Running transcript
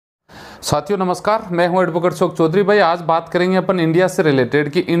साथियों नमस्कार, मैं हूं एडवोकेट अशोक चौधरी। भाई आज बात करेंगे अपन इंडिया से रिलेटेड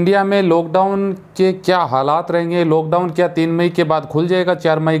कि इंडिया में लॉकडाउन के क्या हालात रहेंगे। लॉकडाउन क्या 3 मई के बाद खुल जाएगा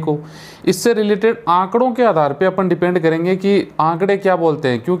 4 मई को। इससे रिलेटेड आंकड़ों के आधार पे अपन डिपेंड करेंगे कि आंकड़े क्या बोलते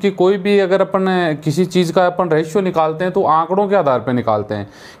हैं, क्योंकि कोई भी अगर अपन किसी चीज़ का अपन रेशियो निकालते हैं तो आंकड़ों के आधार पे निकालते हैं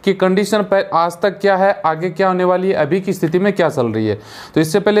कि कंडीशन आज तक क्या है, आगे क्या होने वाली है, अभी की स्थिति में क्या चल रही है। तो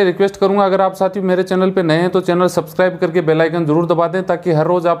इससे पहले रिक्वेस्ट करूंगा, अगर आप साथियों मेरे चैनल पर नए हैं तो चैनल सब्सक्राइब करके बेल आइकन जरूर दबा दें, ताकि हर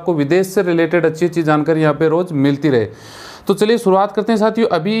रोज़ आपको विदेश से रिलेटेड अच्छी अच्छी जानकारी यहाँ पे रोज़ मिलती रहे। तो चलिए शुरुआत करते हैं साथियों।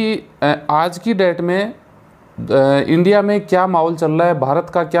 अभी आज की डेट में इंडिया में क्या माहौल चल रहा है, भारत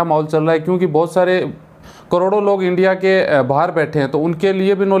का क्या माहौल चल रहा है, क्योंकि बहुत सारे करोड़ों लोग इंडिया के बाहर बैठे हैं, तो उनके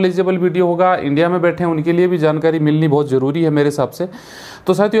लिए भी नॉलेजेबल वीडियो होगा। इंडिया में बैठे हैं उनके लिए भी जानकारी मिलनी बहुत ज़रूरी है मेरे हिसाब से।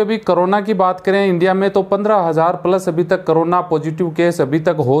 तो साथियों अभी कोरोना की बात करें इंडिया में तो 15,000 प्लस अभी तक कोरोना पॉजिटिव केस अभी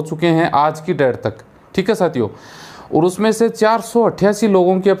तक हो चुके हैं आज की डेट तक। ठीक है साथियों, और उसमें से 488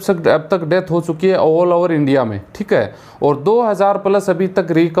 लोगों की अब तक डेथ हो चुकी है ऑल ओवर इंडिया में। ठीक है, और 2000 प्लस अभी तक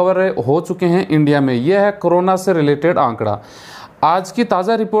रिकवर हो चुके हैं इंडिया में। यह है कोरोना से रिलेटेड आंकड़ा। आज की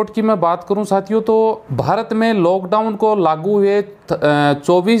ताज़ा रिपोर्ट की मैं बात करूं साथियों तो भारत में लॉकडाउन को लागू हुए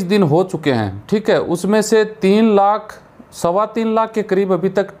 24 दिन हो चुके हैं। ठीक है, उसमें से 3 लाख सवा 3 लाख के करीब अभी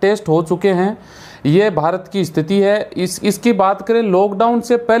तक टेस्ट हो चुके हैं। ये भारत की स्थिति है। इसकी बात करें लॉकडाउन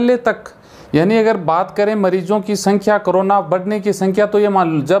से पहले तक, यानी अगर बात करें मरीजों की संख्या, कोरोना बढ़ने की संख्या, तो ये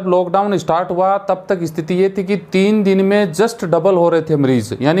मान लो जब लॉकडाउन स्टार्ट हुआ तब तक स्थिति ये थी कि 3 दिन में जस्ट डबल हो रहे थे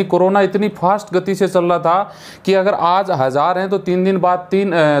मरीज। यानी कोरोना इतनी फास्ट गति से चल रहा था कि अगर आज 1000 हैं तो 3 दिन बाद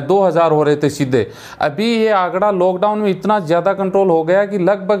 2000 हो रहे थे सीधे। अभी ये आंकड़ा लॉकडाउन में इतना ज़्यादा कंट्रोल हो गया कि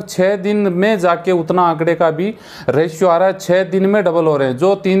लगभग 6 दिन में जाके उतना आंकड़े का भी रेशियो आ रहा है। 6 दिन में डबल हो रहे हैं।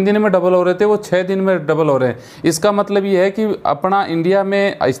 जो 3 दिन में डबल हो रहे थे वो 6 दिन में डबल हो रहे हैं। इसका मतलब ये है कि अपना इंडिया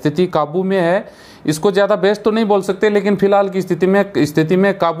में स्थिति काबू में है। इसको ज़्यादा बेस्ट तो नहीं बोल सकते, लेकिन फिलहाल की स्थिति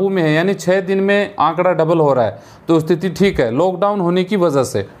में काबू में है। यानी 6 दिन में आंकड़ा डबल हो रहा है, तो स्थिति ठीक है लॉकडाउन होने की वजह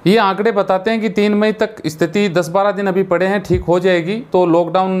से। ये आंकड़े बताते हैं कि 3 मई तक स्थिति 10-12 दिन अभी पड़े हैं, ठीक हो जाएगी तो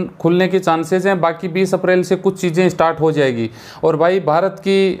लॉकडाउन खुलने के चांसेस हैं। बाकी 20 अप्रैल से कुछ चीज़ें स्टार्ट हो जाएगी। और भाई भारत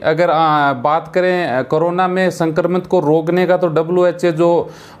की अगर बात करें कोरोना में संक्रमित को रोकने का, तो WHO जो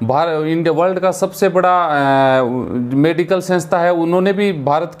वर्ल्ड का सबसे बड़ा मेडिकल संस्था है, उन्होंने भी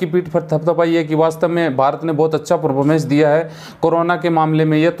भारत की पीठ पर थपथपाई है कि वास्तव में भारत ने बहुत अच्छा परफॉर्मेंस दिया है कोरोना के मामले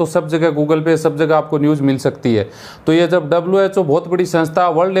में। ये तो सब जगह गूगल पे सब जगह आपको न्यूज़ मिल सकती है। तो ये जब WHO बहुत बड़ी संस्था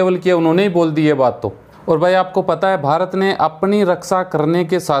वर्ल्ड लेवल की है, उन्होंने ही बोल दी ये बात तो। और भाई आपको पता है भारत ने अपनी रक्षा करने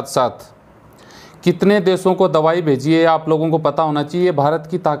के साथ साथ कितने देशों को दवाई भेजी है, आप लोगों को पता होना चाहिए। ये भारत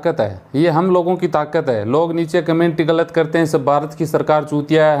की ताकत है, ये हम लोगों की ताकत है। लोग नीचे कमेंट गलत करते हैं, सब भारत की सरकार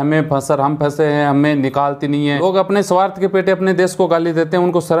चूतिया है, हम फंसे हैं, हमें निकालती नहीं है। लोग अपने स्वार्थ के पेटे अपने देश को गाली देते हैं,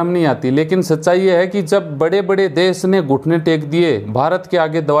 उनको शर्म नहीं आती। लेकिन सच्चाई ये है कि जब बड़े बड़े देश ने घुटने टेक दिए भारत के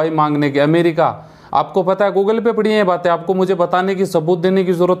आगे दवाई मांगने के, अमेरिका, आपको पता है गूगल पे पड़ी है बातें, आपको मुझे बताने की सबूत देने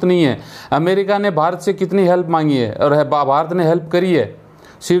की जरूरत नहीं है। अमेरिका ने भारत से कितनी हेल्प मांगी है और भारत ने हेल्प करी है।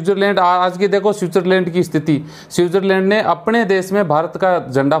 स्विट्जरलैंड, आज की देखो स्विट्जरलैंड की स्थिति, स्विट्जरलैंड ने अपने देश में भारत का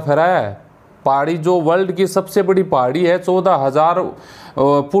झंडा फहराया है। पहाड़ी जो वर्ल्ड की सबसे बड़ी पहाड़ी है 14,000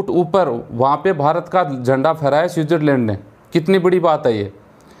 फुट ऊपर, वहाँ पे भारत का झंडा फहराया स्विट्जरलैंड ने। कितनी बड़ी बात है ये।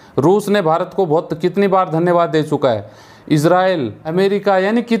 रूस ने भारत को कितनी बार धन्यवाद दे चुका है। इजराइल, अमेरिका,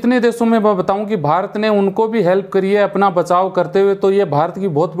 यानी कितने देशों में मैं बताऊं कि भारत ने उनको भी हेल्प करी है अपना बचाव करते हुए। तो ये भारत की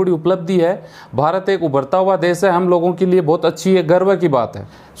बहुत बड़ी उपलब्धि है। भारत एक उभरता हुआ देश है, हम लोगों के लिए बहुत अच्छी है, गर्व की बात है।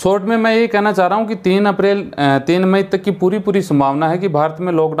 शॉर्ट में मैं ये कहना चाह रहा हूँ कि 3 मई तक की पूरी संभावना है कि भारत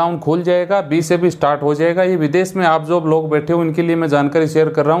में लॉकडाउन खुल जाएगा, 20 से भी स्टार्ट हो जाएगा। ये विदेश में आप जो लोग बैठे हो उनके लिए मैं जानकारी शेयर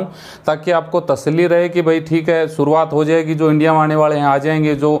कर रहा हूँ, ताकि आपको तसल्ली रहे कि भाई ठीक है शुरुआत हो जाएगी, जो इंडिया में आने वाले हैं आ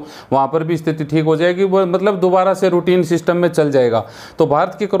जाएंगे, जो वहाँ पर भी स्थिति ठीक हो जाएगी, वो मतलब दोबारा से रूटीन सिस्टम में चल जाएगा। तो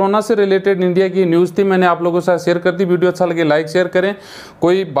भारत की कोरोना से रिलेटेड इंडिया की न्यूज़ थी, मैंने आप लोगों के साथ शेयर कर दी। वीडियो अच्छा लगे लाइक शेयर करें,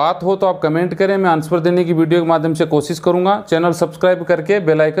 कोई बात हो तो आप कमेंट करें, मैं आंसर देने की वीडियो के माध्यम से कोशिश करूंगा। चैनल सब्सक्राइब करके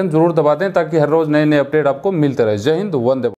बेल आइकन जरूर दबा दें, ताकि हर रोज नए नए अपडेट आपको मिलते रहे। जय हिंद, वंदे।